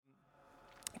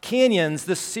Canyons,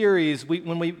 this series,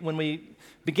 when we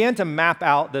began to map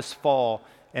out this fall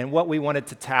and what we wanted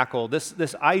to tackle,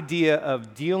 this idea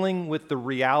of dealing with the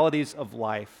realities of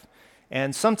life.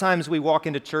 And sometimes we walk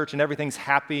into church and everything's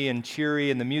happy and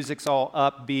cheery and the music's all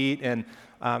upbeat. And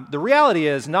the reality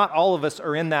is not all of us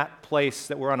are in that place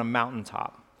that we're on a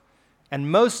mountaintop. And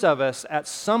most of us at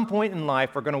some point in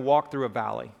life are going to walk through a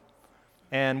valley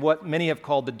and what many have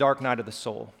called the dark night of the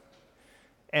soul.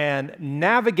 And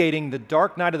navigating the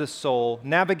dark night of the soul,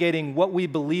 navigating what we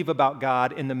believe about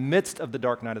God in the midst of the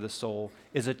dark night of the soul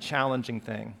is a challenging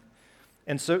thing.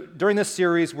 And so during this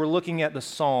series, we're looking at the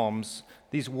Psalms,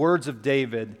 these words of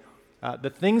David, the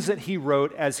things that he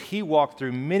wrote as he walked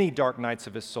through many dark nights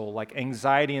of his soul, like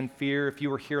anxiety and fear. If you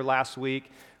were here last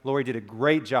week, Lori did a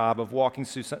great job of walking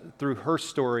through her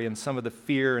story and some of the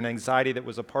fear and anxiety that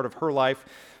was a part of her life.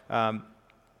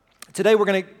 Today we're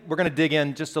gonna dig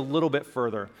in just a little bit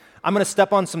further. I'm gonna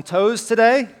step on some toes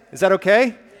today. Is that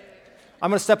okay? I'm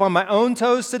gonna step on my own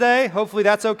toes today. Hopefully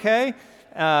that's okay.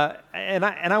 And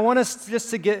I want us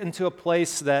just to get into a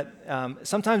place that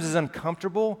sometimes is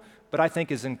uncomfortable, but I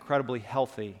think is incredibly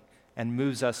healthy and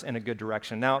moves us in a good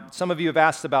direction. Now, some of you have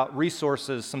asked about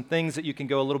resources, some things that you can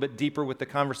go a little bit deeper with the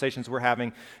conversations we're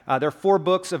having. There are 4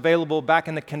 books available back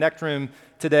in the Connect Room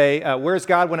today. Where's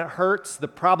God When It Hurts? The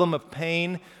Problem of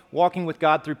Pain, Walking with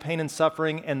God Through Pain and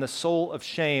Suffering, and The Soul of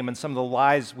Shame, and some of the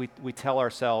lies we tell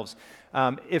ourselves.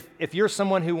 If you're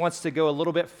someone who wants to go a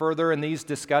little bit further in these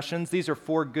discussions, these are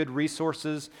 4 good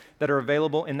resources that are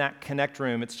available in that Connect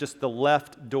Room. It's just the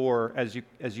left door as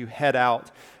you head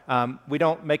out. We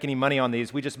don't make any money on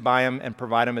these. We just buy them and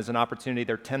provide them as an opportunity.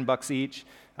 They're $10 each.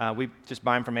 We just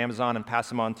buy them from Amazon and pass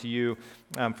them on to you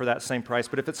for that same price.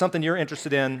 But if it's something you're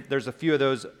interested in, there's a few of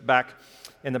those back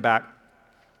in the back.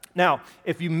 Now,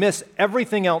 if you miss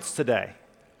everything else today,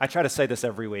 I try to say this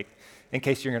every week in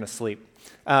case you're going to sleep.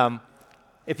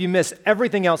 If you miss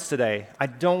everything else today, I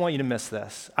don't want you to miss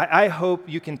this. I hope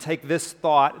you can take this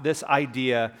thought, this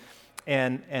idea,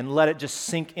 and let it just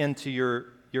sink into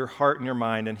your heart and your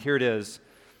mind. And here it is.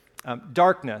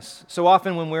 Darkness. So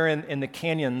often when we're in the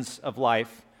canyons of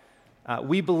life,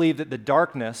 we believe that the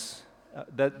darkness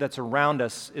that's around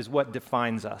us is what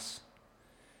defines us.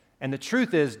 And the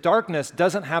truth is, darkness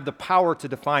doesn't have the power to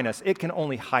define us. It can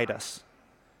only hide us.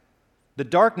 The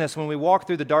darkness, when we walk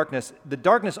through the darkness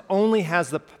only has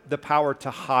the power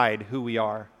to hide who we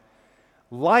are.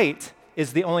 Light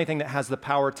is the only thing that has the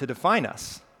power to define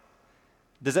us.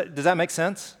 Does that make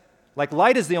sense? Like,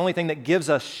 light is the only thing that gives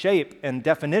us shape and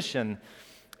definition,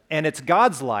 and it's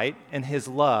God's light and His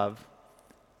love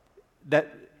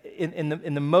that in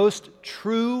the most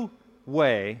true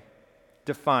way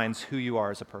defines who you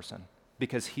are as a person,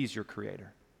 because He's your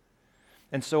creator.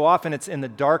 And so often it's in the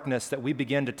darkness that we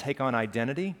begin to take on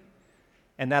identity,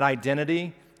 and that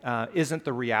identity isn't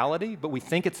the reality, but we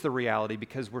think it's the reality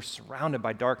because we're surrounded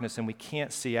by darkness and we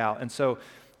can't see out. And so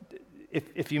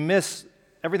if you miss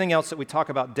everything else that we talk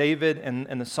about, David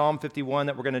and the Psalm 51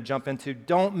 that we're going to jump into,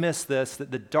 don't miss this,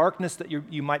 that the darkness that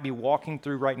you might be walking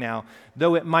through right now,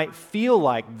 though it might feel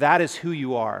like that is who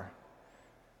you are,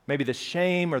 maybe the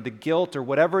shame or the guilt or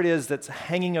whatever it is that's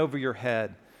hanging over your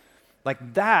head,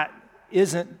 like that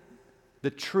isn't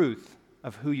the truth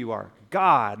of who you are.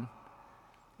 God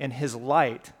and His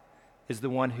light is the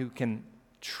one who can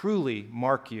truly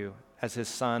mark you as His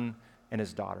son and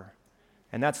His daughter.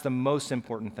 And that's the most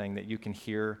important thing that you can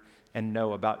hear and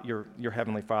know about your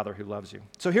Heavenly Father who loves you.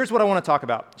 So here's what I want to talk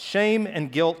about: shame and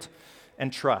guilt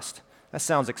and trust. That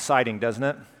sounds exciting, doesn't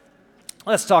it?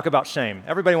 Let's talk about shame.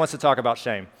 Everybody wants to talk about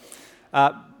shame.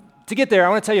 To get there, I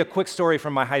want to tell you a quick story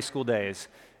from my high school days.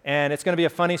 And it's going to be a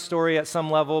funny story at some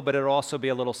level, but it'll also be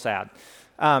a little sad.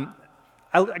 I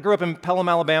grew up in Pelham,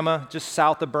 Alabama, just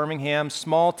south of Birmingham,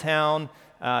 small town.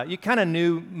 You kind of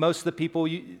knew most of the people.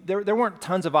 There weren't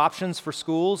tons of options for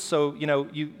schools, so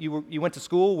you went to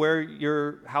school where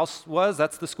your house was.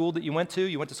 That's the school that you went to.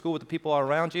 You went to school with the people all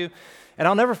around you. And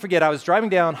I'll never forget, I was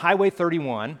driving down Highway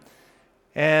 31,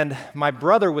 and my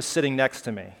brother was sitting next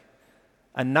to me.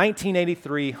 A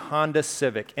 1983 Honda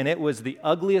Civic, and it was the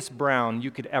ugliest brown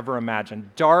you could ever imagine.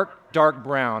 Dark, dark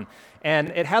brown.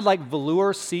 And it had like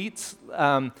velour seats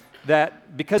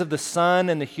that, because of the sun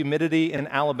and the humidity in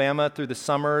Alabama through the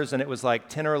summers, and it was like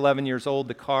 10 or 11 years old,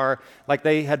 the car, like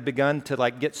they had begun to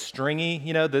like get stringy.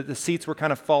 The seats were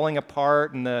kind of falling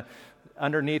apart, and the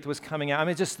underneath was coming out. I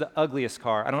mean, just the ugliest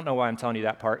car. I don't know why I'm telling you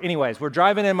that part. Anyways, we're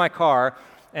driving in my car,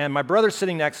 and my brother's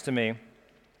sitting next to me.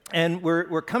 And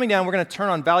we're coming down, we're going to turn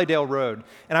on Valleydale Road.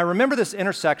 And I remember this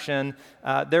intersection,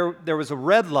 there was a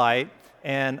red light,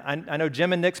 and I know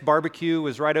Jim and Nick's Barbecue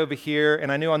was right over here,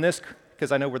 and I knew on this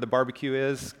because I know where the barbecue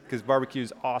is, because barbecue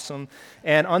is awesome.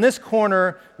 And on this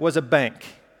corner was a bank,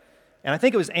 and I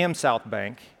think it was AmSouth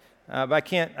Bank, but I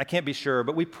can't be sure.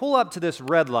 But we pull up to this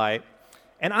red light,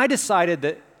 and I decided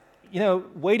that,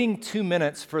 waiting 2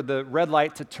 minutes for the red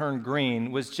light to turn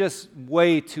green was just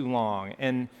way too long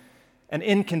and an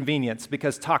inconvenience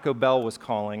because Taco Bell was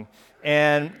calling.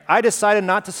 And I decided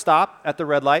not to stop at the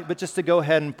red light, but just to go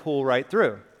ahead and pull right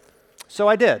through. So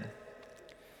I did.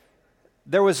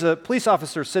 There was a police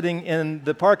officer sitting in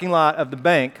the parking lot of the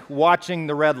bank watching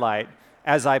the red light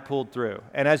as I pulled through.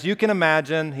 And as you can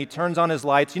imagine, he turns on his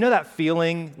lights. You know that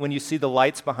feeling when you see the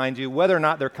lights behind you, whether or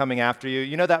not they're coming after you?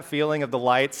 You know that feeling of the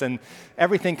lights and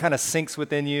everything kind of sinks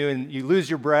within you and you lose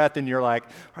your breath and you're like,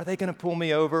 are they going to pull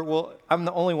me over? Well, I'm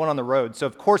the only one on the road, so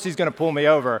of course he's going to pull me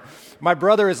over. My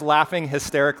brother is laughing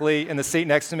hysterically in the seat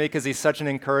next to me because he's such an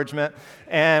encouragement.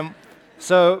 And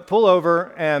so pull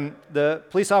over, and the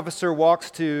police officer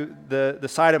walks to the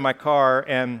side of my car,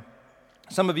 and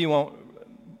some of you won't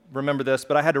remember this,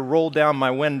 but I had to roll down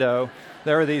my window.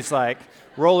 There were these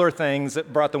roller things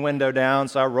that brought the window down,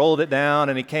 so I rolled it down,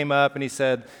 and he came up and he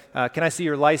said, can I see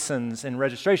your license and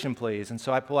registration, please? And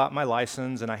so I pull out my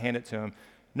license and I hand it to him.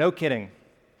 No kidding.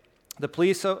 The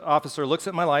police officer looks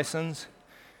at my license,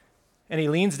 and he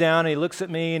leans down and he looks at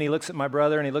me and he looks at my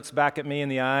brother and he looks back at me in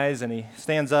the eyes, and he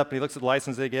stands up and he looks at the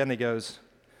license again and he goes,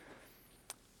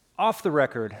 off the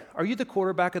record, are you the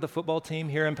quarterback of the football team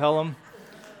here in Pelham?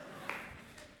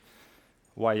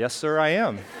 Why, yes, sir, I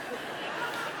am.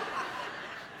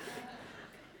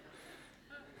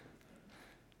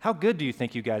 How good do you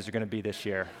think you guys are going to be this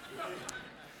year?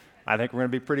 I think we're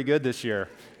going to be pretty good this year.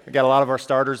 We got a lot of our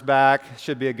starters back.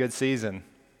 Should be a good season.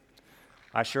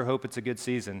 I sure hope it's a good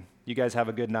season. You guys have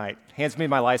a good night. Hands me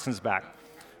my license back.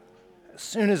 As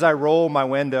soon as I roll my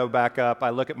window back up, I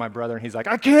look at my brother, and he's like,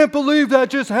 I can't believe that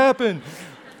just happened.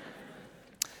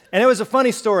 And it was a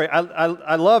funny story.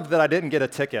 I loved that I didn't get a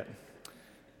ticket.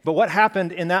 But what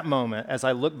happened in that moment, as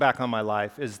I look back on my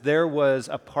life, is there was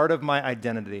a part of my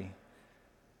identity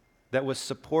that was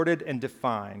supported and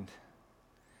defined,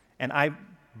 and I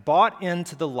bought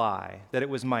into the lie that it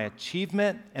was my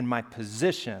achievement and my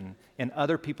position in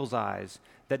other people's eyes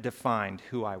that defined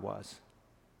who I was.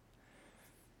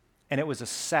 And it was a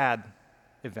sad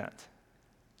event.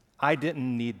 I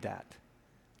didn't need that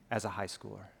as a high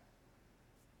schooler.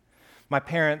 My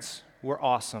parents were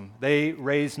awesome. They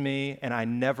raised me, and I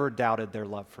never doubted their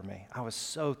love for me. I was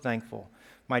so thankful.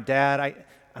 My dad,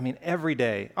 I mean, every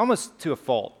day, almost to a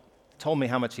fault, told me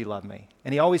how much he loved me.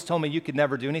 And he always told me you could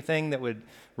never do anything that would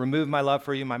remove my love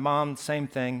for you. My mom, same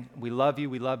thing. We love you,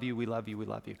 we love you, we love you, we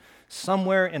love you.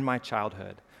 Somewhere in my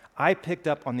childhood, I picked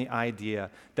up on the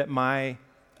idea that my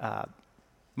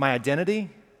identity,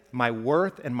 my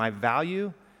worth, and my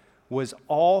value was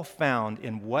all found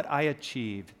in what I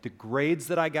achieved, the grades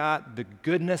that I got, the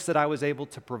goodness that I was able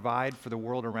to provide for the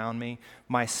world around me,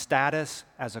 my status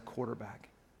as a quarterback.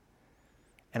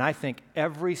 And I think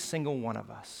every single one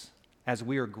of us, as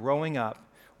we are growing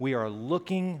up, we are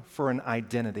looking for an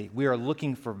identity. We are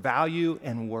looking for value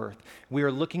and worth. We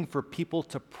are looking for people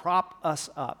to prop us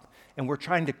up, and we're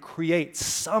trying to create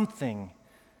something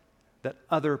that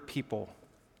other people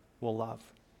will love.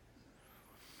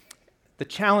 The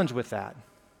challenge with that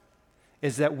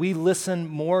is that we listen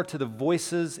more to the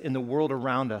voices in the world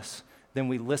around us than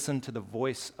we listen to the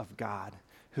voice of God,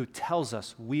 who tells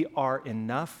us we are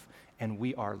enough and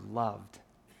we are loved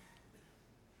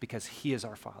because He is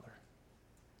our Father.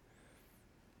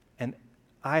 And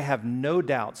I have no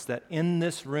doubts that in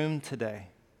this room today,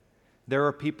 there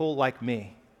are people like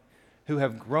me who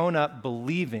have grown up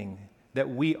believing that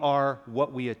we are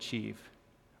what we achieve,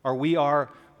 or we are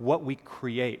what we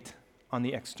create on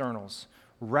the externals,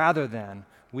 rather than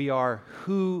we are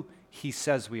who He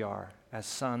says we are as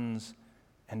sons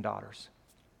and daughters.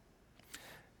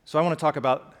 So I want to talk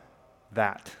about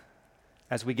that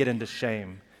as we get into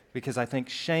shame, because I think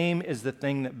shame is the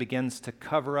thing that begins to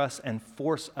cover us and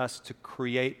force us to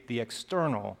create the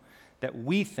external that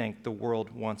we think the world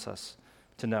wants us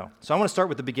to know. So I want to start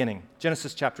with the beginning,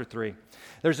 Genesis chapter 3.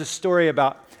 There's a story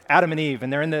about Adam and Eve,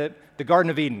 and they're in the Garden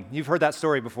of Eden. You've heard that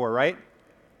story before, right?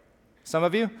 Some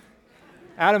of you?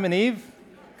 Adam and Eve,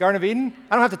 Garden of Eden?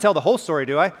 I don't have to tell the whole story,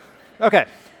 do I? Okay.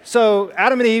 So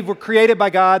Adam and Eve were created by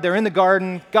God. They're in the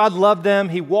garden. God loved them.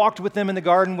 He walked with them in the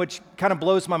garden, which kind of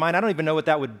blows my mind. I don't even know what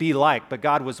that would be like, but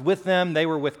God was with them. They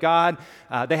were with God.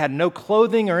 They had no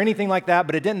clothing or anything like that,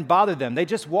 but it didn't bother them. They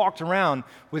just walked around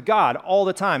with God all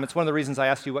the time. It's one of the reasons I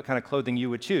asked you what kind of clothing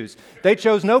you would choose. They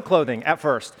chose no clothing at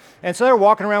first. And so they're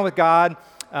walking around with God.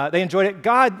 They enjoyed it.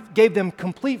 God gave them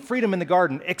complete freedom in the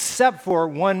garden except for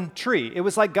one tree. It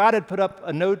was like God had put up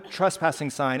a no trespassing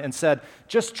sign and said,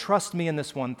 just trust me in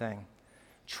this one thing.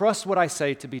 Trust what I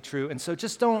say to be true. And so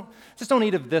just don't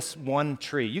eat of this one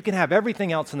tree. You can have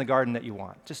everything else in the garden that you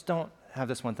want. Just don't have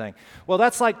this one thing. Well,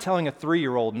 that's like telling a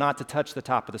 3-year-old not to touch the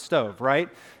top of the stove, right?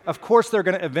 Of course, they're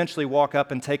going to eventually walk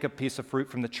up and take a piece of fruit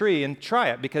from the tree and try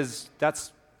it because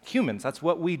that's humans. That's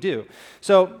what we do.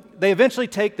 So they eventually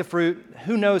take the fruit.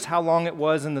 Who knows how long it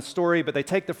was in the story, but they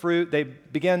take the fruit. They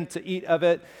begin to eat of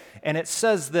it. And it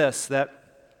says this, that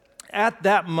at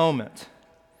that moment,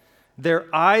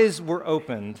 their eyes were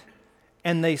opened,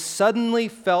 and they suddenly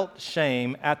felt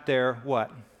shame at their what?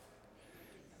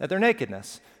 At their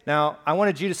nakedness. Now, I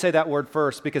wanted you to say that word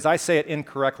first because I say it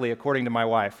incorrectly according to my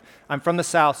wife. I'm from the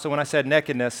South, so when I said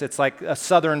nakedness, it's like a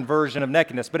Southern version of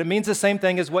nakedness, but it means the same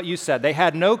thing as what you said. They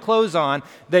had no clothes on.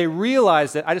 They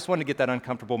realized it. I just wanted to get that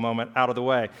uncomfortable moment out of the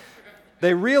way.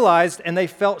 They realized and they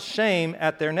felt shame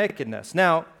at their nakedness.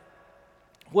 Now,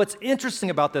 what's interesting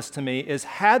about this to me is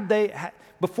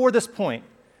before this point,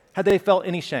 had they felt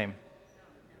any shame?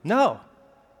 No.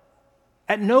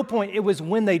 At no point, it was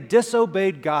when they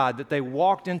disobeyed God that they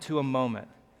walked into a moment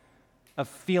of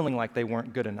feeling like they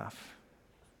weren't good enough.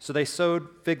 So they sewed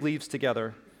fig leaves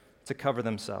together to cover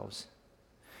themselves.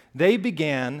 They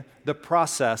began the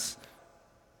process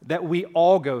that we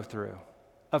all go through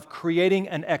of creating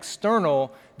an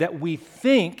external that we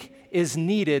think is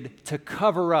needed to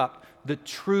cover up the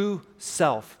true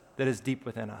self that is deep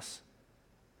within us.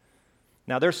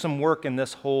 Now, there's some work in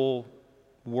this whole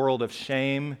world of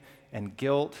shame and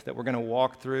guilt that we're going to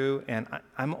walk through, and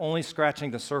I'm only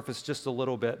scratching the surface just a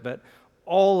little bit, but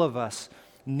all of us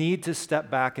need to step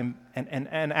back and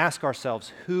ask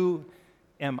ourselves, who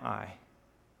am I?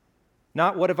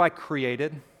 Not what have I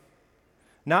created,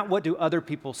 not what do other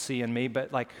people see in me,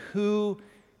 but like, who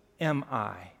am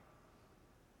I?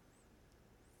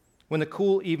 When the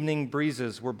cool evening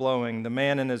breezes were blowing, the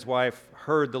man and his wife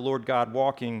heard the Lord God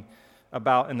walking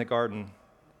about in the garden,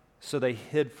 so they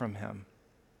hid from him.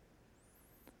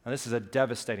 Now, this is a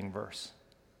devastating verse.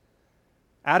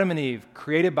 Adam and Eve,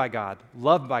 created by God,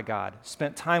 loved by God,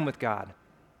 spent time with God,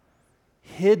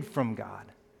 hid from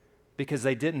God because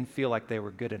they didn't feel like they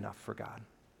were good enough for God.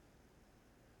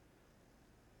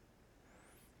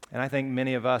 And I think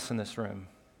many of us in this room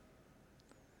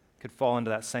could fall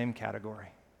into that same category.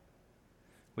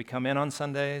 We come in on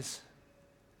Sundays,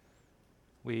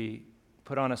 we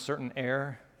put on a certain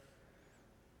air,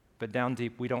 but down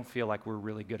deep, we don't feel like we're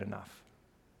really good enough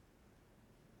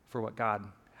for what God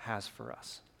has for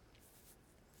us.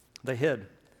 They hid.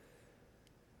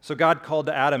 So God called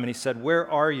to Adam and he said, "Where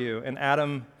are you?" And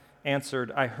Adam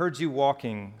answered, "I heard you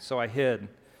walking, so I hid.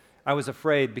 I was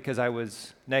afraid because I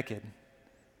was naked.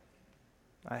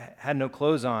 I had no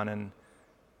clothes on, and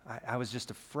I was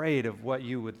just afraid of what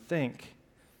you would think."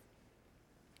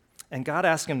 And God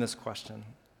asked him this question: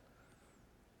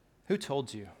 who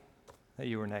told you that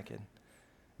you were naked?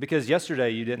 Because yesterday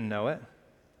you didn't know it,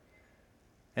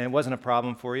 and it wasn't a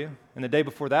problem for you. And the day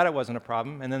before that, it wasn't a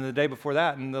problem. And then the day before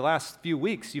that, and the last few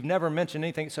weeks, you've never mentioned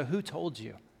anything. So who told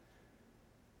you?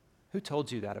 Who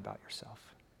told you that about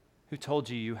yourself? Who told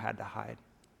you you had to hide?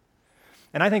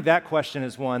 And I think that question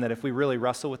is one that if we really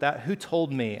wrestle with that, who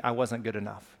told me I wasn't good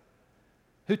enough?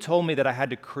 Who told me that I had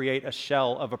to create a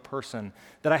shell of a person,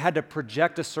 that I had to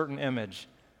project a certain image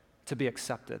to be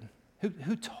accepted?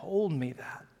 Who told me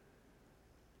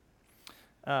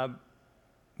that?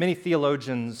 Many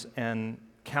theologians and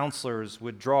counselors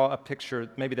would draw a picture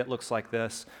maybe that looks like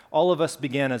this. All of us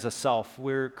begin as a self.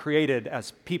 We're created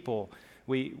as people.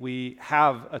 We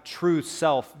have a true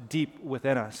self deep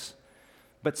within us.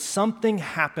 But something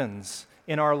happens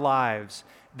in our lives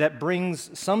that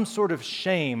brings some sort of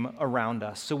shame around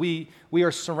us. So we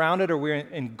are surrounded, or we're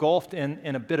engulfed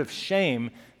in a bit of shame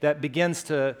that begins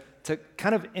to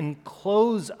kind of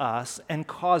enclose us and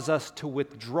cause us to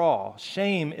withdraw.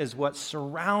 Shame is what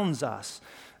surrounds us.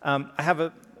 I have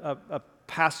a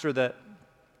pastor that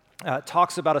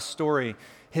talks about a story.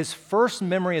 His first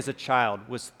memory as a child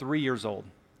was 3 years old.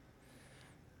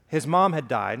 His mom had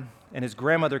died, and his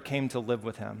grandmother came to live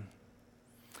with him.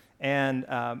 And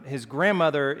his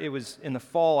grandmother, it was in the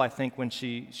fall, I think, when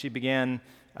she began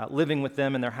living with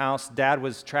them in their house. Dad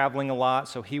was traveling a lot,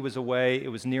 so he was away. It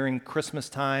was nearing Christmas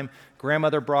time.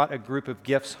 Grandmother brought a group of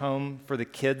gifts home for the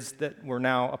kids that were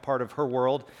now a part of her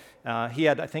world. He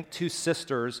had, I think, 2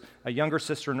 sisters, a younger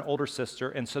sister and an older sister,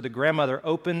 and so the grandmother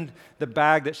opened the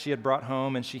bag that she had brought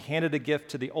home, and she handed a gift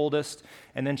to the oldest,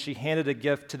 and then she handed a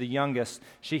gift to the youngest.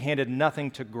 She handed nothing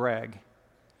to Greg.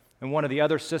 And one of the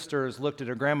other sisters looked at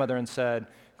her grandmother and said,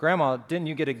 "Grandma, didn't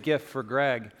you get a gift for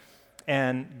Greg?"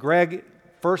 And Greg,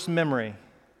 first memory,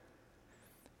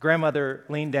 grandmother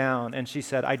leaned down and she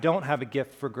said, "I don't have a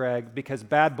gift for Greg because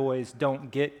bad boys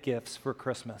don't get gifts for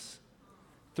Christmas."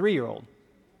 3-year-old.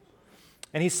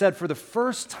 And he said for the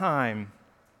first time,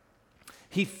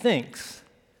 he thinks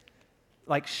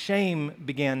like shame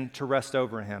began to rest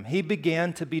over him. He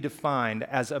began to be defined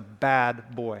as a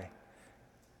bad boy.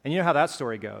 And you know how that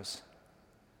story goes.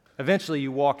 Eventually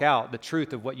you walk out the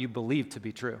truth of what you believe to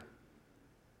be true.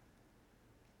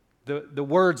 The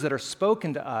words that are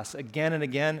spoken to us again and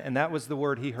again, and that was the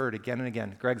word he heard again and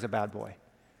again. Greg's a bad boy.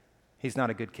 He's not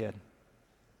a good kid.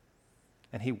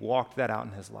 And he walked that out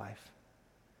in his life.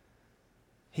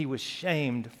 He was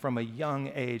shamed from a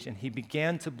young age, and he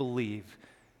began to believe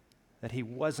that he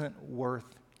wasn't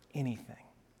worth anything.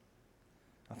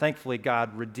 Now, thankfully,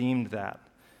 God redeemed that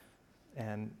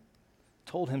and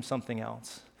told him something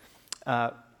else.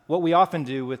 What we often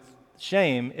do with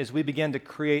shame is we begin to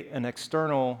create an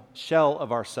external shell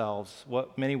of ourselves,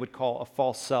 what many would call a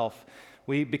false self.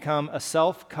 We become a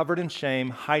self covered in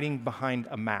shame, hiding behind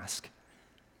a mask.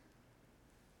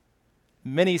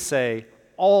 Many say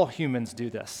all humans do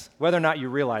this, whether or not you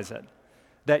realize it,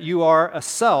 that you are a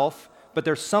self, but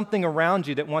there's something around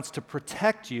you that wants to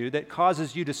protect you, that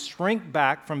causes you to shrink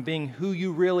back from being who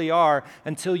you really are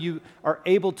until you are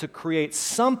able to create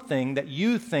something that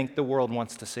you think the world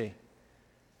wants to see.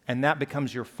 And that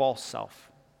becomes your false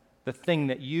self, the thing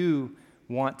that you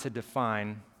want to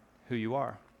define who you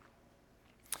are.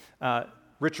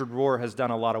 Richard Rohr has done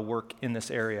a lot of work in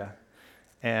this area.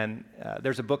 And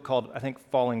there's a book called, I think,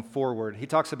 Falling Forward. He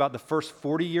talks about the first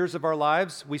 40 years of our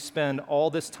lives. We spend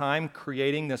all this time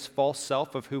creating this false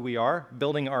self of who we are,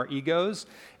 building our egos.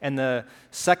 And the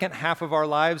second half of our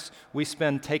lives, we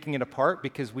spend taking it apart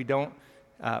because we don't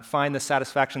find the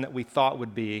satisfaction that we thought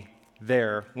would be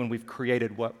there when we've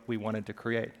created what we wanted to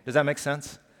create. Does that make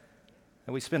sense?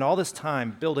 And we spend all this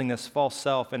time building this false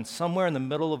self, and somewhere in the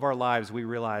middle of our lives, we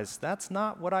realize that's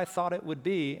not what I thought it would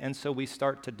be, and so we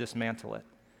start to dismantle it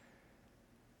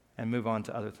and move on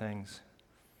to other things.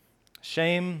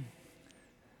 Shame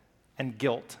and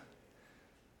guilt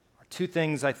are two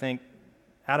things I think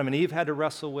Adam and Eve had to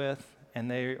wrestle with, and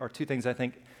they are two things I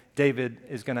think David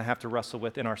is going to have to wrestle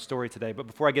with in our story today. But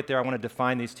before I get there, I want to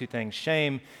define these two things.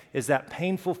 Shame is that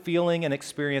painful feeling and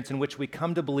experience in which we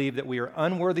come to believe that we are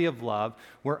unworthy of love,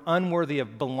 we're unworthy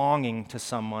of belonging to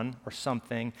someone or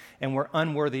something, and we're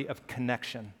unworthy of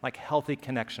connection, like healthy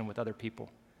connection with other people.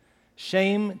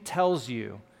 Shame tells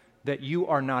you that you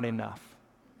are not enough,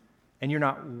 and you're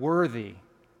not worthy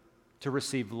to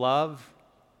receive love,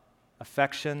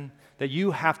 affection, that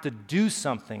you have to do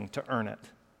something to earn it.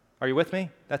 Are you with me?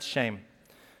 That's shame.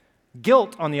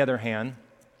 Guilt, on the other hand,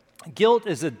 guilt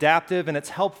is adaptive and it's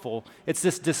helpful. It's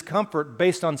this discomfort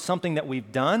based on something that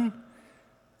we've done,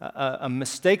 a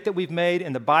mistake that we've made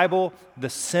in the Bible, the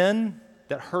sin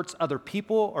that hurts other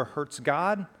people or hurts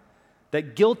God.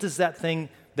 That guilt is that thing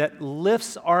that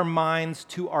lifts our minds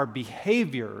to our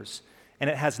behaviors, and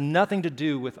it has nothing to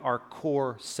do with our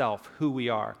core self, who we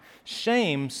are.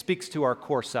 Shame speaks to our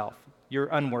core self. You're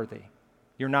unworthy.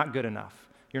 You're not good enough.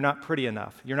 You're not pretty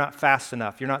enough. You're not fast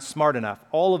enough. You're not smart enough.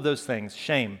 All of those things,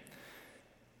 shame.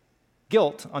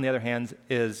 Guilt, on the other hand,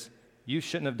 is you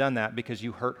shouldn't have done that because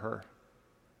you hurt her.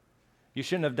 You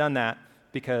shouldn't have done that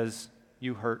because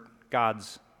you hurt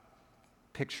God's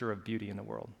picture of beauty in the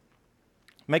world.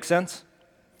 Make sense?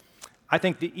 I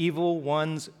think the evil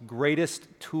one's greatest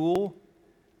tool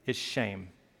is shame.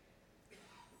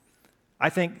 I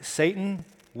think Satan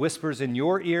whispers in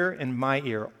your ear and my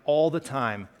ear all the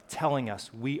time, telling us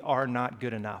we are not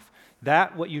good enough.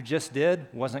 That what you just did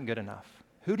wasn't good enough.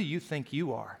 Who do you think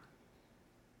you are?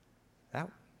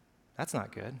 That's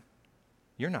not good.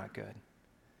 You're not good.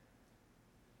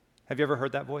 Have you ever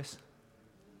heard that voice?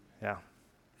 Yeah.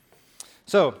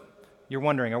 So, you're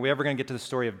wondering, are we ever going to get to the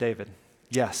story of David?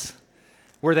 Yes.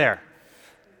 We're there.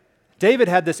 David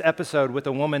had this episode with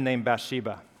a woman named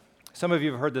Bathsheba. Some of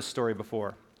you have heard this story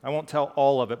before. I won't tell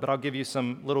all of it, but I'll give you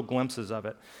some little glimpses of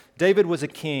it. David was a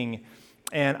king,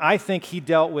 and I think he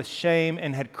dealt with shame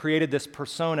and had created this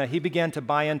persona. He began to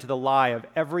buy into the lie of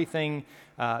everything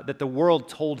that the world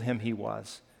told him he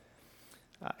was.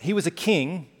 He was a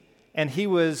king, and he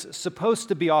was supposed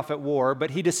to be off at war,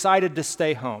 but he decided to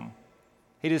stay home.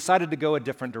 He decided to go a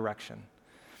different direction.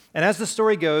 And as the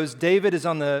story goes, David is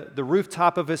on the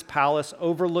rooftop of his palace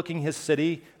overlooking his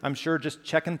city, I'm sure just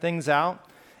checking things out.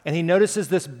 And he notices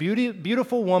this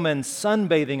beautiful woman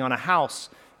sunbathing on a house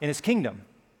in his kingdom.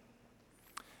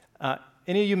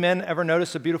 Any of you men ever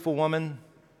notice a beautiful woman?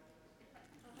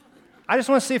 I just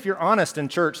want to see if you're honest in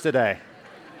church today.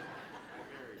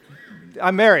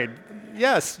 I'm married.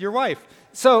 Yes, your wife.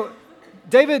 So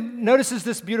David notices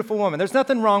this beautiful woman. There's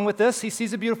nothing wrong with this. He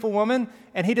sees a beautiful woman,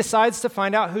 and he decides to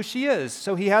find out who she is.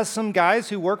 So he has some guys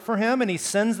who work for him, and he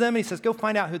sends them, and he says, go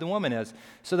find out who the woman is.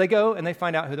 So they go, and they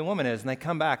find out who the woman is, and they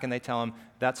come back, and they tell him,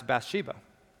 that's Bathsheba,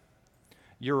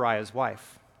 Uriah's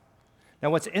wife. Now,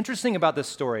 what's interesting about this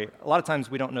story, a lot of times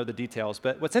we don't know the details,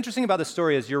 but what's interesting about this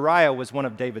story is Uriah was one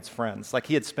of David's friends. Like,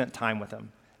 he had spent time with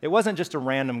him. It wasn't just a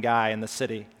random guy in the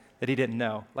city that he didn't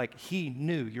know. Like, he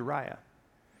knew Uriah.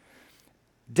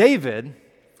 David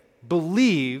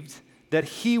believed that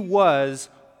he was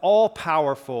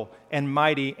all-powerful and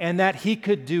mighty and that he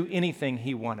could do anything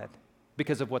he wanted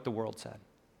because of what the world said.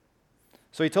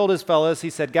 So he told his fellows,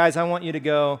 he said, guys, I want you to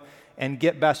go and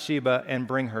get Bathsheba and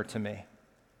bring her to me.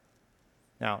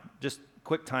 Now, just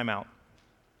quick time out.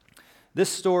 This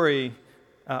story,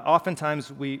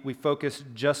 oftentimes we focus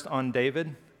just on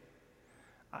David.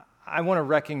 I want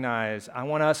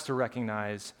us to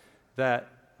recognize that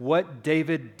what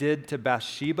David did to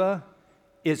Bathsheba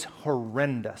is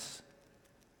horrendous.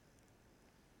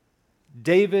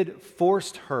 David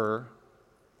forced her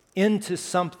into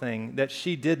something that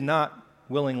she did not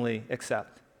willingly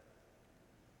accept.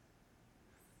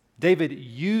 David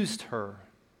used her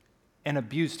and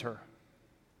abused her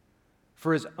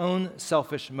for his own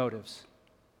selfish motives.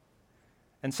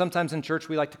 And sometimes in church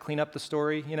we like to clean up the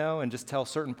story, and just tell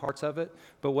certain parts of it.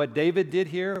 But what David did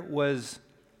here was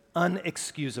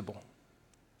unexcusable.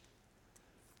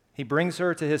 He brings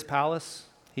her to his palace,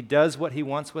 he does what he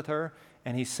wants with her,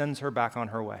 and he sends her back on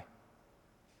her way.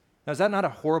 Now, is that not a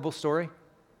horrible story?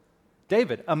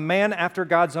 David, a man after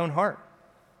God's own heart,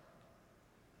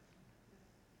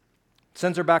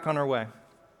 sends her back on her way.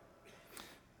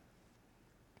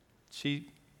 She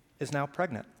is now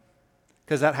pregnant,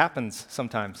 because that happens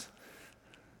sometimes.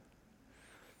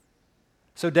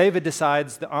 So David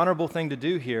decides the honorable thing to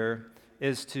do here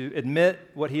is to admit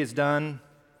what he has done,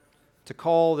 to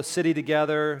call the city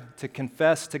together, to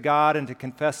confess to God and to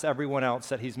confess to everyone else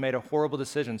that he's made a horrible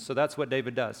decision. So that's what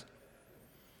David does.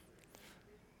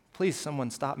 Please, someone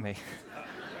stop me.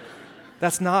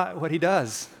 That's not what he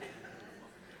does.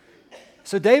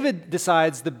 So David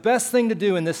decides the best thing to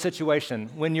do in this situation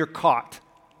when you're caught,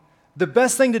 the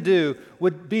best thing to do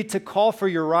would be to call for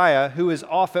Uriah, who is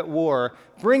off at war,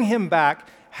 bring him back,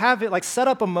 have it set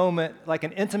up a moment, like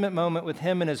an intimate moment with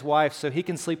him and his wife so he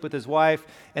can sleep with his wife,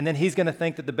 and then he's going to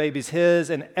think that the baby's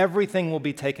his and everything will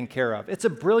be taken care of. It's a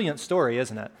brilliant story,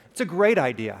 isn't it? It's a great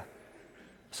idea.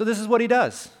 So this is what he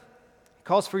does. He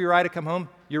calls for Uriah to come home.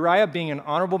 Uriah, being an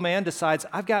honorable man, decides,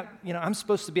 I'm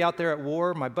supposed to be out there at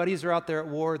war. My buddies are out there at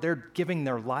war. They're giving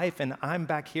their life, and I'm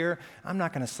back here. I'm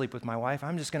not going to sleep with my wife.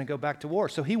 I'm just going to go back to war.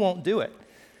 So he won't do it,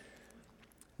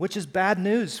 which is bad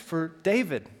news for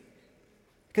David,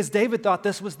 because David thought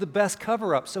this was the best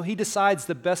cover-up. So he decides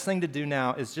the best thing to do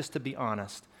now is just to be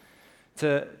honest,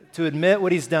 to admit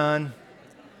what he's done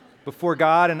before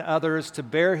God and others, to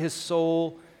bare his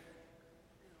soul.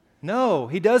 No,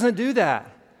 he doesn't do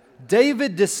that.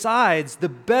 David decides the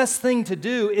best thing to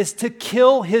do is to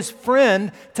kill his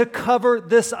friend to cover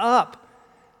this up.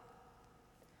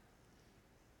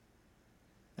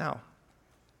 Now,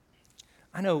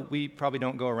 I know we probably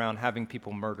don't go around having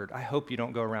people murdered. I hope you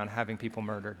don't go around having people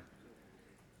murdered.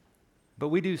 But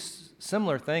we do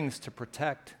similar things to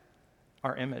protect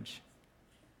our image.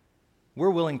 We're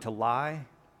willing to lie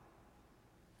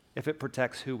if it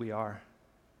protects who we are.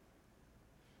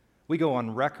 We go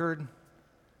on record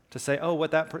to say,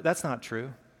 that's not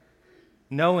true,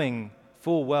 knowing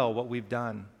full well what we've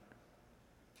done.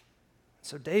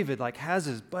 So David has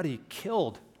his buddy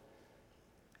killed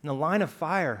in the line of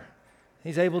fire.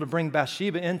 He's able to bring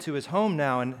Bathsheba into his home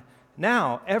now, and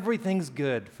now everything's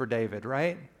good for David,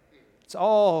 right? It's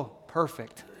all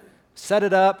perfect. Set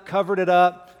it up, covered it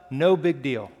up, no big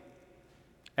deal.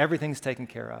 Everything's taken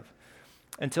care of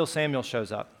until Samuel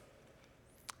shows up.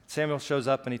 Samuel shows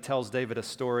up and he tells David a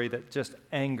story that just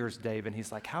angers David.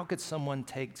 He's like, how could someone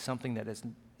take something that is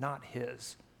not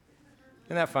his?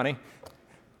 Isn't that funny?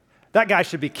 That guy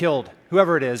should be killed,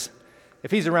 whoever it is.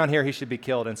 If he's around here, he should be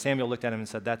killed. And Samuel looked at him and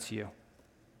said, that's you.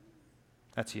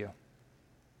 That's you.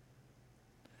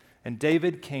 And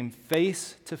David came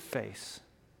face to face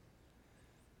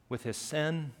with his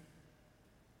sin,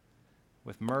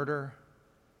 with murder,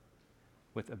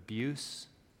 with abuse.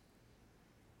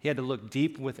 He had to look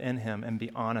deep within him and be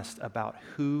honest about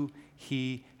who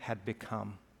he had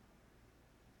become.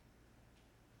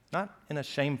 Not in a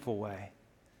shameful way,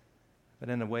 but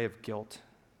in a way of guilt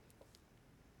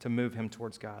to move him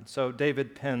towards God. So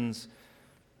David pens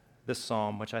this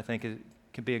psalm, which I think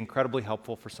can be incredibly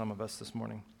helpful for some of us this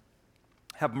morning.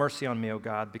 Have mercy on me, O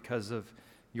God, because of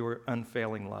your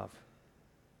unfailing love.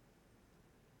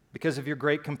 Because of your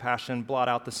great compassion, blot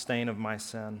out the stain of my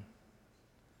sin.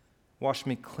 Wash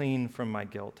me clean from my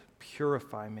guilt.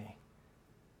 Purify me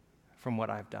from what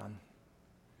I've done.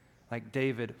 Like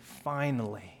David,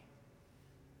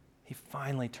 he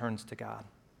finally turns to God.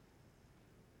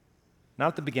 Not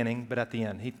at the beginning, but at the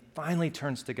end. He finally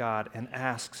turns to God and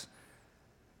asks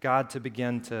God to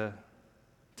begin to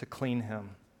clean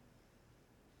him.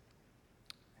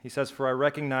 He says, "For I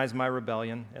recognize my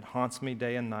rebellion. It haunts me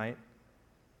day and night.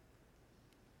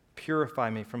 Purify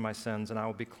me from my sins, and I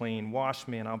will be clean. Wash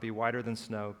me, and I'll be whiter than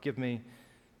snow. Give me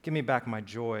back my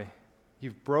joy.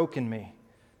 You've broken me.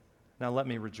 Now let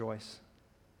me rejoice.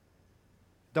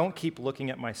 Don't keep looking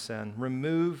at my sin.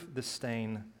 Remove the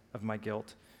stain of my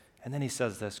guilt." And then he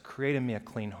says this, "Create in me a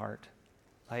clean heart."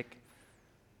 Like,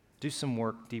 do some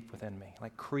work deep within me.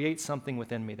 Like, create something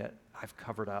within me that I've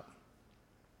covered up.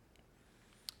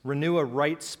 Renew a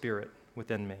right spirit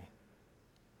within me.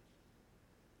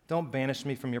 Don't banish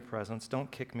me from your presence.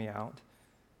 Don't kick me out.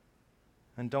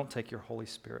 And don't take your Holy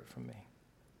Spirit from me.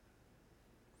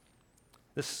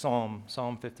 This psalm,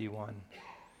 Psalm 51,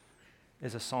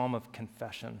 is a psalm of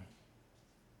confession.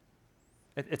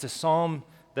 It's a psalm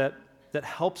that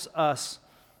helps us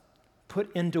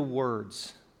put into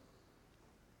words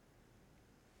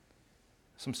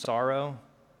some sorrow,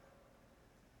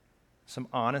 some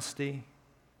honesty,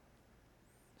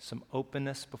 some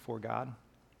openness before God.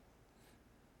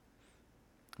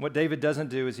 What David doesn't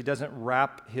do is he doesn't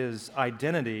wrap his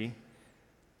identity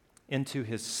into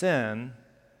his sin,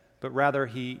 but rather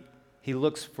he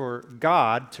looks for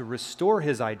God to restore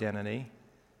his identity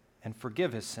and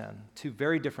forgive his sin. Two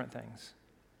very different things.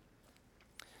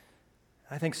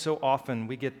 I think so often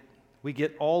we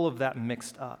get all of that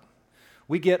mixed up.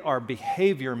 We get our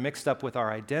behavior mixed up with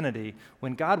our identity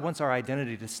when God wants our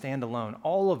identity to stand alone.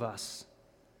 All of us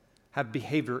have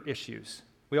behavior issues.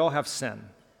 We all have sin.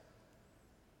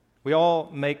 We all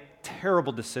make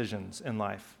terrible decisions in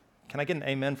life. Can I get an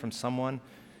amen from someone?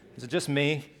 Is it just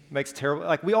me?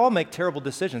 We all make terrible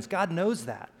decisions. God knows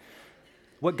that.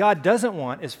 What God doesn't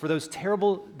want is for those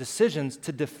terrible decisions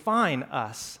to define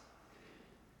us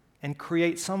and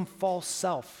create some false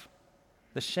self.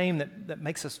 The shame that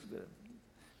makes us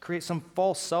create some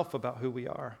false self about who we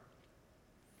are.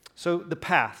 So the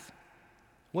path,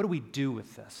 what do we do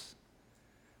with this?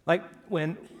 Like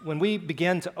when we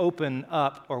begin to open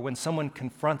up, or when someone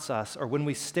confronts us, or when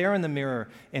we stare in the mirror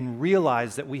and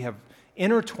realize that we have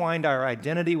intertwined our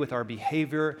identity with our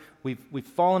behavior, we've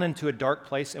fallen into a dark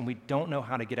place and we don't know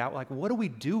how to get out. Like, what do we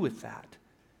do with that?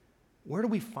 Where do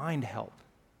we find help?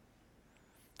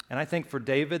 And I think for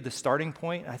David, the starting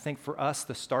point, I think for us,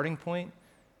 the starting point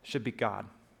should be God.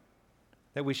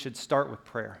 That we should start with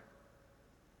prayer.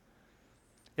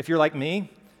 If you're like me,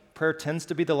 prayer tends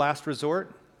to be the last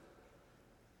resort.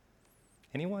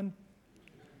 Anyone?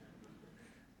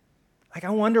 Like,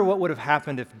 I wonder what would have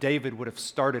happened if David would have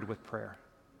started with prayer.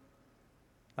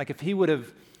 Like, if he would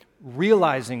have,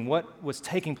 realizing what was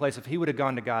taking place, if he would have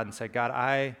gone to God and said, "God,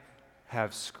 I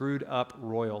have screwed up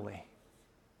royally."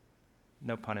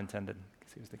 No pun intended,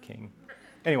 because he was the king.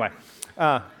 Anyway,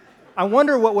 I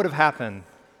wonder what would have happened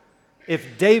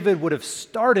if David would have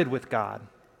started with God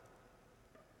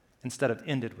instead of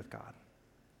ended with God.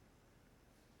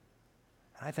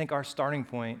 I think our starting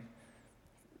point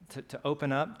to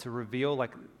open up, to reveal,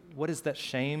 like, what is that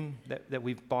shame that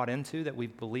we've bought into, that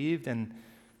we've believed, and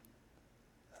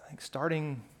I think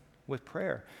starting with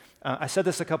prayer. I said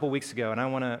this a couple weeks ago, and I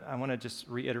want to just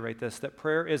reiterate this, that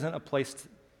prayer isn't a place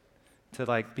to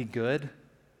like be good.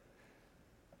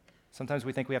 Sometimes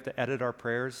we think we have to edit our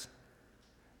prayers.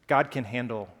 God can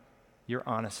handle your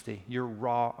honesty, your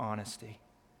raw honesty.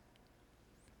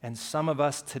 And some of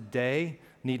us today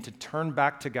need to turn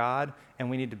back to God, and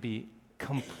we need to be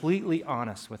completely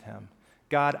honest with Him.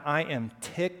 God, I am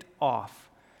ticked off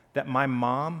that my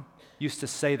mom used to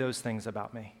say those things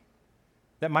about me,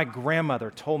 that my grandmother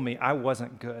told me I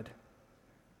wasn't good.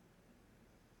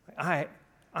 I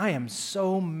am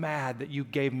so mad that you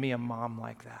gave me a mom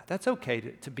like that. That's okay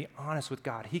to be honest with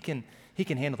God. He can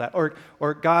handle that.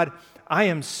 Or God, I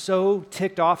am so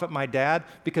ticked off at my dad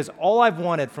because all I've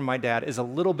wanted from my dad is a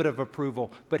little bit of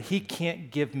approval, but he can't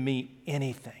give me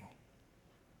anything.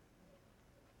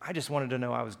 I just wanted to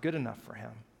know I was good enough for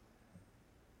him.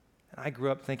 And I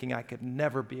grew up thinking I could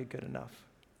never be good enough.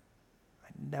 I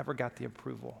never got the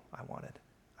approval I wanted,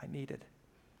 I needed.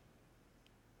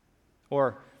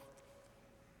 Or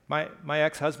my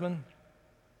ex-husband,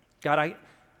 God,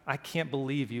 I can't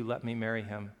believe you let me marry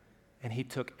him, and he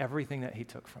took everything that he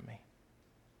took from me.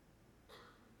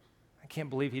 can't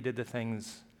believe he did the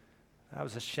things that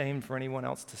was a shame for anyone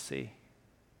else to see.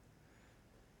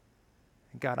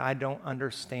 God, I don't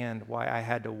understand why I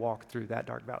had to walk through that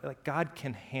dark valley. Like, God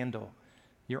can handle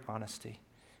your honesty.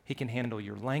 He can handle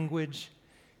your language.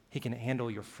 He can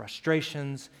handle your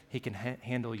frustrations. He can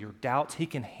handle your doubts. He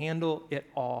can handle it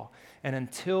all. And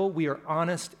until we are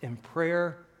honest in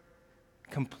prayer,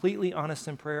 completely honest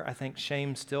in prayer, I think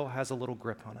shame still has a little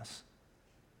grip on us.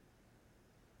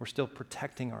 We're still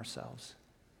protecting ourselves,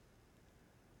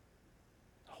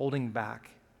 holding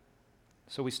back.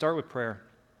 So we start with prayer.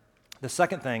 The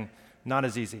second thing, not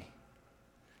as easy,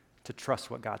 to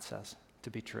trust what God says to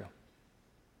be true.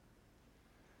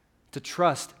 To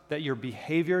trust that your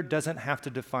behavior doesn't have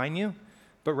to define you,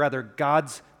 but rather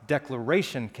God's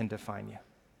declaration can define you.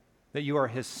 That you are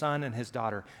his son and his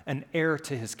daughter, an heir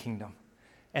to his kingdom.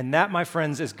 And that, my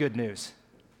friends, is good news.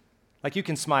 Like, you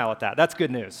can smile at that. That's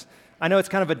good news. I know it's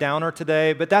kind of a downer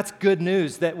today, but that's good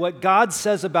news, that what God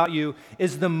says about you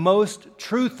is the most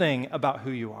true thing about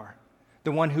who you are.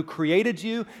 The one who created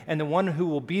you and the one who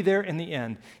will be there in the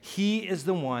end. He is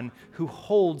the one who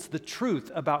holds the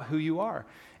truth about who you are.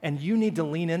 And you need to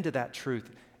lean into that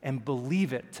truth and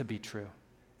believe it to be true.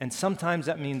 And sometimes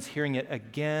that means hearing it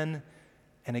again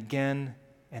and again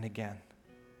and again.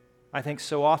 I think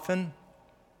so often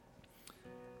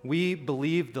we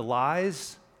believe the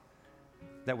lies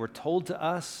that were told to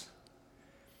us,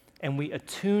 and we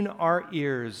attune our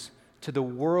ears to the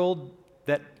world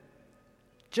that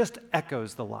just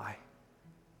echoes the lie.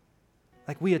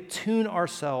 Like, we attune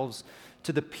ourselves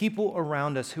to the people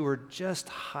around us who are just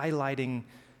highlighting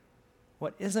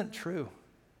what isn't true.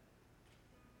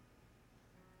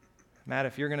 Matt,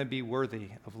 if you're going to be worthy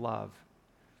of love,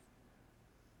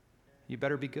 you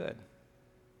better be good.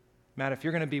 Matt, if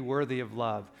you're going to be worthy of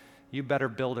love, you better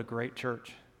build a great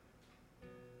church.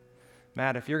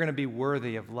 Matt, if you're going to be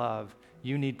worthy of love,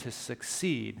 you need to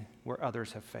succeed where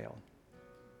others have failed.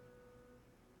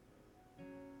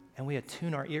 And we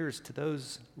attune our ears to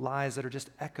those lies that are just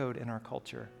echoed in our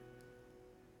culture.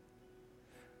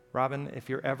 Robin, if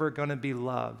you're ever going to be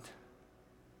loved,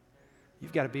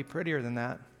 you've got to be prettier than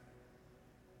that.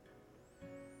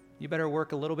 You better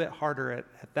work a little bit harder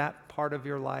at that part of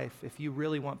your life if you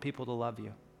really want people to love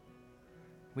you.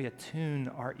 We attune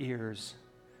our ears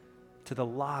to the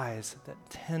lies that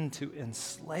tend to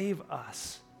enslave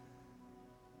us,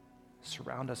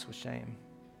 surround us with shame,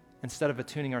 instead of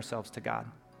attuning ourselves to God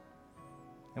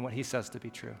and what he says to be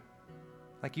true.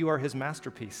 Like, you are his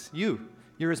masterpiece. You're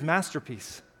his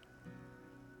masterpiece.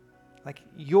 Like,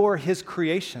 you're his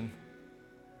creation.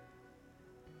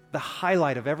 The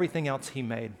highlight of everything else he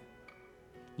made.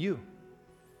 You.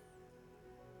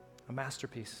 A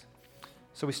masterpiece.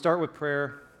 So we start with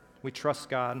prayer. We trust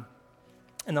God.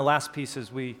 And the last piece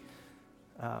is we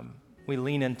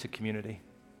lean into community.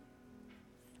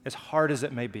 As hard as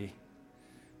it may be.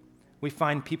 We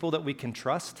find people that we can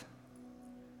trust,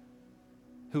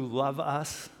 who love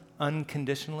us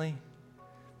unconditionally,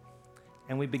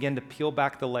 and we begin to peel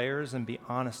back the layers and be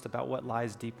honest about what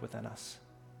lies deep within us.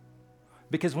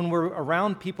 Because when we're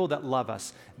around people that love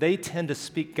us, they tend to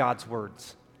speak God's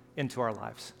words into our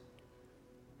lives.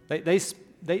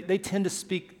 They tend to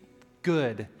speak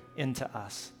good into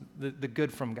us, the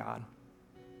good from God.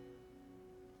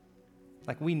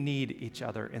 Like, we need each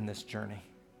other in this journey.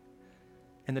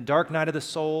 In the dark night of the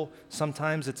soul,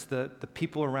 sometimes it's the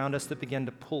people around us that begin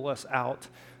to pull us out.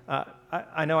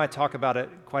 I know I talk about it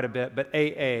quite a bit, but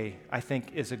AA, I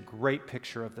think, is a great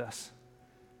picture of this.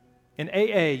 In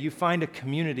AA, you find a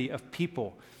community of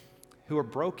people who are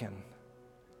broken,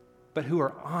 but who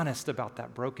are honest about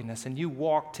that brokenness, and you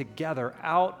walk together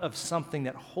out of something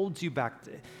that holds you back.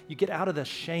 You get out of the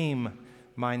shame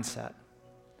mindset.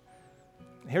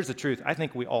 Here's the truth. I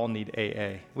think we all need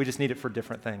AA. We just need it for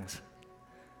different things.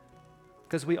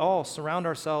 Because we all surround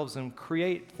ourselves and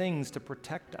create things to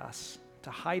protect us, to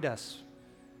hide us.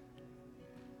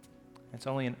 It's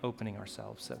only in opening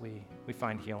ourselves that we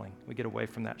find healing. We get away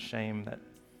from that shame that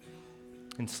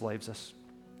enslaves us.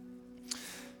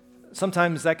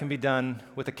 Sometimes that can be done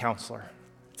with a counselor.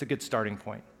 It's a good starting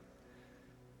point.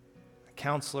 A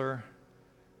counselor,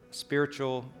 a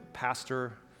spiritual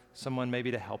pastor, someone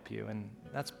maybe to help you. And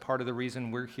that's part of the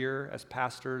reason we're here as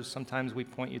pastors. Sometimes we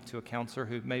point you to a counselor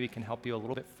who maybe can help you a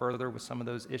little bit further with some of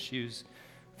those issues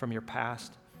from your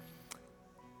past.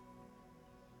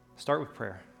 Start with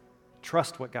prayer.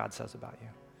 Trust what God says about you.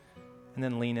 And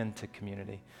then lean into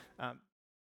community.